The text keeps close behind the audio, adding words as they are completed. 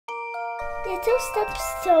Little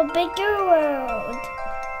steps to a bigger world.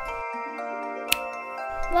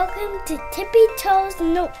 Welcome to Tippy Toes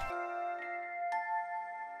Nook.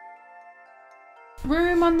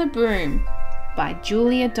 On the Broom by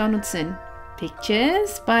Julia Donaldson.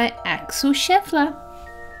 Pictures by Axel Scheffler.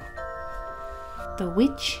 The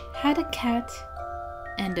witch had a cat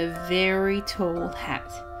and a very tall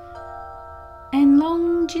hat, and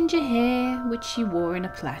long ginger hair which she wore in a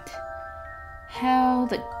plait. How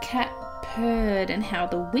the cat purred and how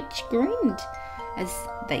the witch grinned as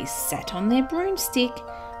they sat on their broomstick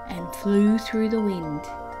and flew through the wind.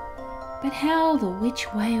 But how the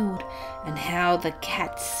witch wailed and how the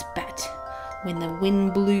cat spat when the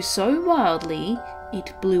wind blew so wildly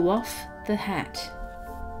it blew off the hat.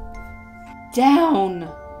 "Down!"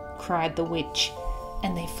 cried the witch,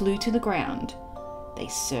 and they flew to the ground. They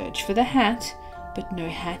searched for the hat, but no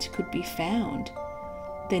hat could be found.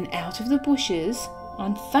 Then out of the bushes,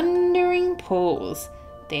 on thundering paws,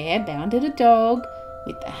 there bounded a dog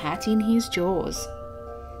with the hat in his jaws.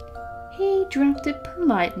 He dropped it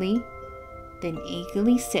politely, then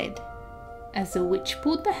eagerly said, as the witch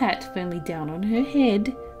pulled the hat firmly down on her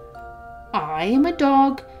head, "I am a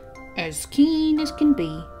dog, as keen as can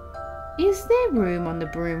be. Is there room on the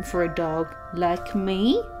broom for a dog like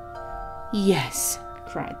me?" "Yes,"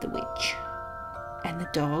 cried the witch, and the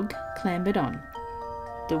dog clambered on.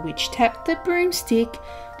 The witch tapped the broomstick,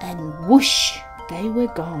 and whoosh, they were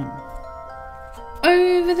gone.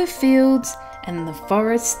 Over the fields and the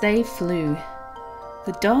forests they flew.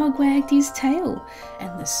 The dog wagged his tail,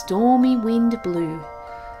 and the stormy wind blew.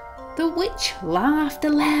 The witch laughed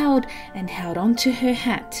aloud and held on to her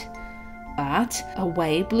hat, but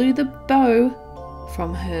away blew the bow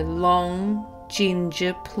from her long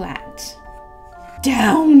ginger plait.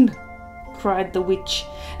 "Down!" cried the witch,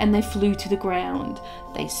 and they flew to the ground.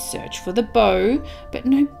 They searched for the bow, but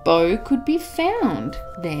no bow could be found.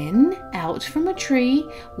 Then out from a tree,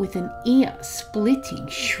 with an ear-splitting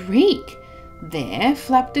shriek, there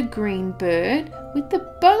flapped a green bird with the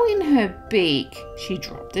bow in her beak. She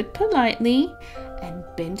dropped it politely and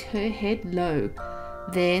bent her head low,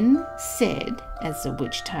 then said, as the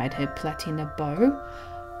witch tied her plait in a bow,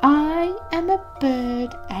 "I am a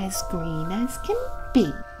bird as green as can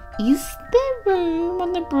be. Is there room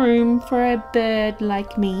on the broom for a bird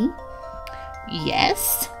like me?"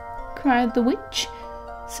 "Yes," cried the witch.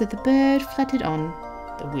 So the bird fluttered on.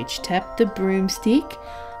 The witch tapped the broomstick,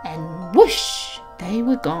 and whoosh, they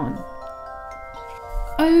were gone.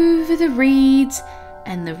 Over the reeds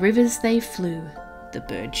and the rivers they flew. The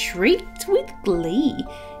bird shrieked with glee,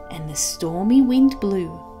 and the stormy wind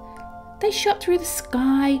blew. They shot through the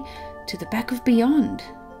sky to the back of beyond.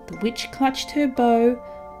 The witch clutched her bow,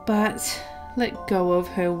 but let go of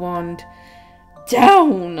her wand.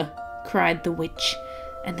 "Down!" cried the witch,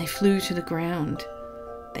 and they flew to the ground.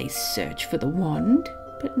 They searched for the wand,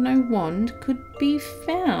 but no wand could be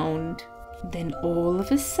found. Then all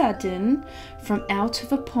of a sudden, from out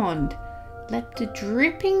of a pond, leapt a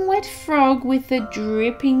dripping wet frog with a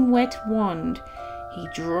dripping wet wand. He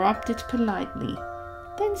dropped it politely,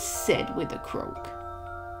 then said with a croak,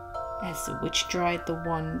 as the witch dried the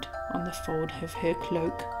wand on the fold of her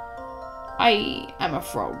cloak, "I am a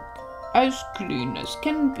frog, as clean as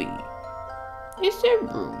can be. Is there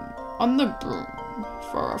room on the broom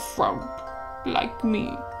for a frog like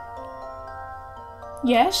me?"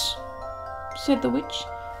 "Yes," said the witch.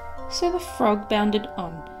 So the frog bounded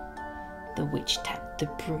on. The witch tapped the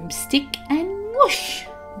broomstick, and whoosh,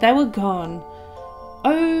 they were gone.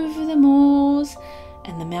 Over the moors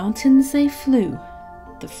and the mountains they flew.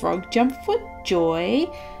 The frog jumped for joy,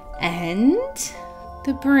 and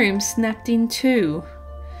the broom snapped in two.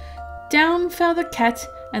 Down fell the cat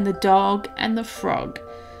and the dog and the frog.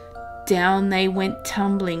 Down they went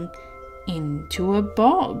tumbling into a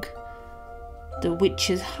bog. The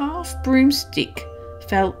witch's half broomstick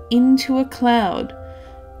fell into a cloud,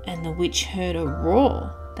 and the witch heard a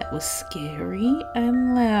roar that was scary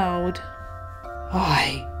and loud.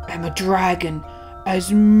 "I am a dragon,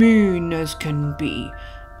 as mean as can be,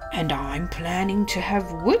 and I'm planning to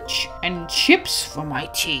have witch and chips for my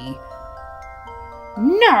tea."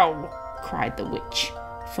 "No!" cried the witch,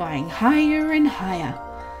 flying higher and higher.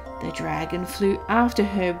 The dragon flew after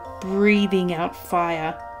her, breathing out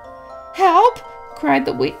fire. "Help!" cried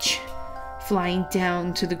the witch, flying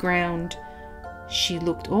down to the ground. She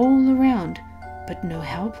looked all around, but no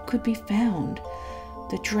help could be found.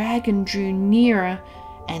 The dragon drew nearer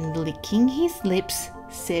and, licking his lips,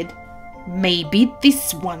 said, "Maybe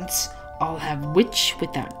this once I'll have witch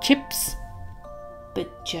without chips."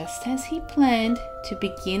 But just as he planned to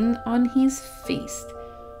begin on his feast,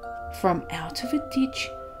 from out of a ditch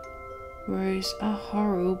rose a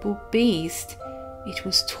horrible beast. It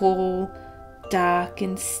was tall, dark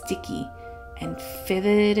and sticky, and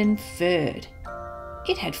feathered and furred.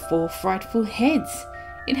 It had 4 frightful heads.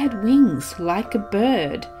 It had wings like a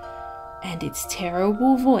bird. And its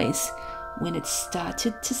terrible voice, when it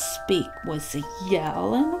started to speak, was a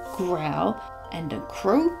yell and a growl and a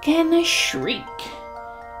croak and a shriek.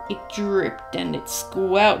 It dripped and it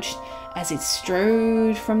squelched as it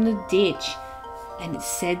strode from the ditch, and it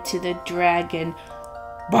said to the dragon,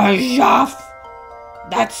 "Buzz off!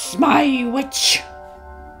 That's my witch!"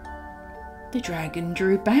 The dragon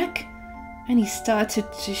drew back and he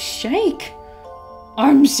started to shake.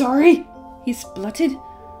 "I'm sorry," he spluttered.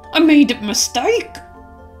 "I made a mistake.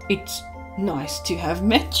 It's nice to have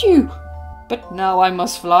met you, but now I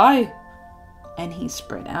must fly." And he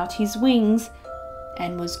spread out his wings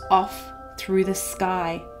and was off through the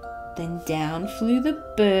sky. Then down flew the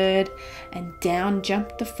bird, and down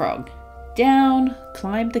jumped the frog. Down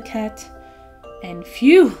climbed the cat, and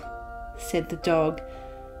 "Phew," said the dog.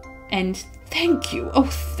 And "Thank you, oh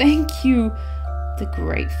thank you," the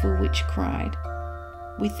grateful witch cried.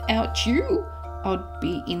 "Without you, I'd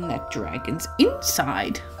be in that dragon's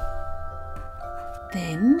inside."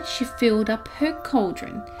 Then she filled up her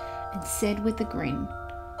cauldron and said with a grin,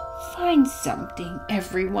 "Find something,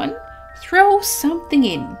 everyone. Throw something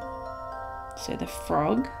in." So the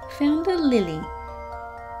frog found a lily.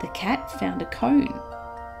 The cat found a cone.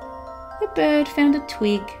 The bird found a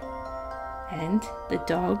twig. And the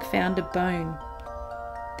dog found a bone.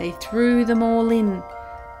 They threw them all in,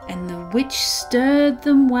 and the witch stirred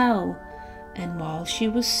them well. And while she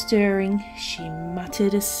was stirring, she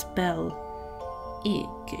muttered a spell.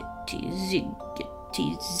 Iggity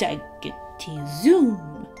ziggity zaggity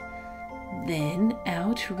zoom. Then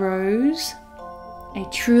out rose a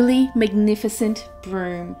truly magnificent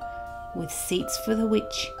broom, with seats for the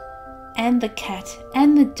witch, and the cat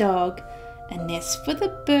and the dog, a nest for the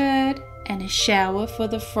bird, and a shower for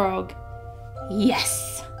the frog.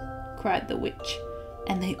 "Yes!" cried the witch,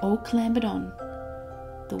 and they all clambered on.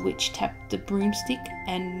 The witch tapped the broomstick,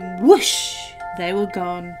 and whoosh, they were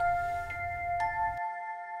gone.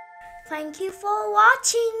 Thank you for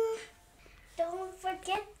watching. Don't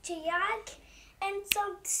forget to like and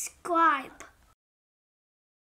subscribe.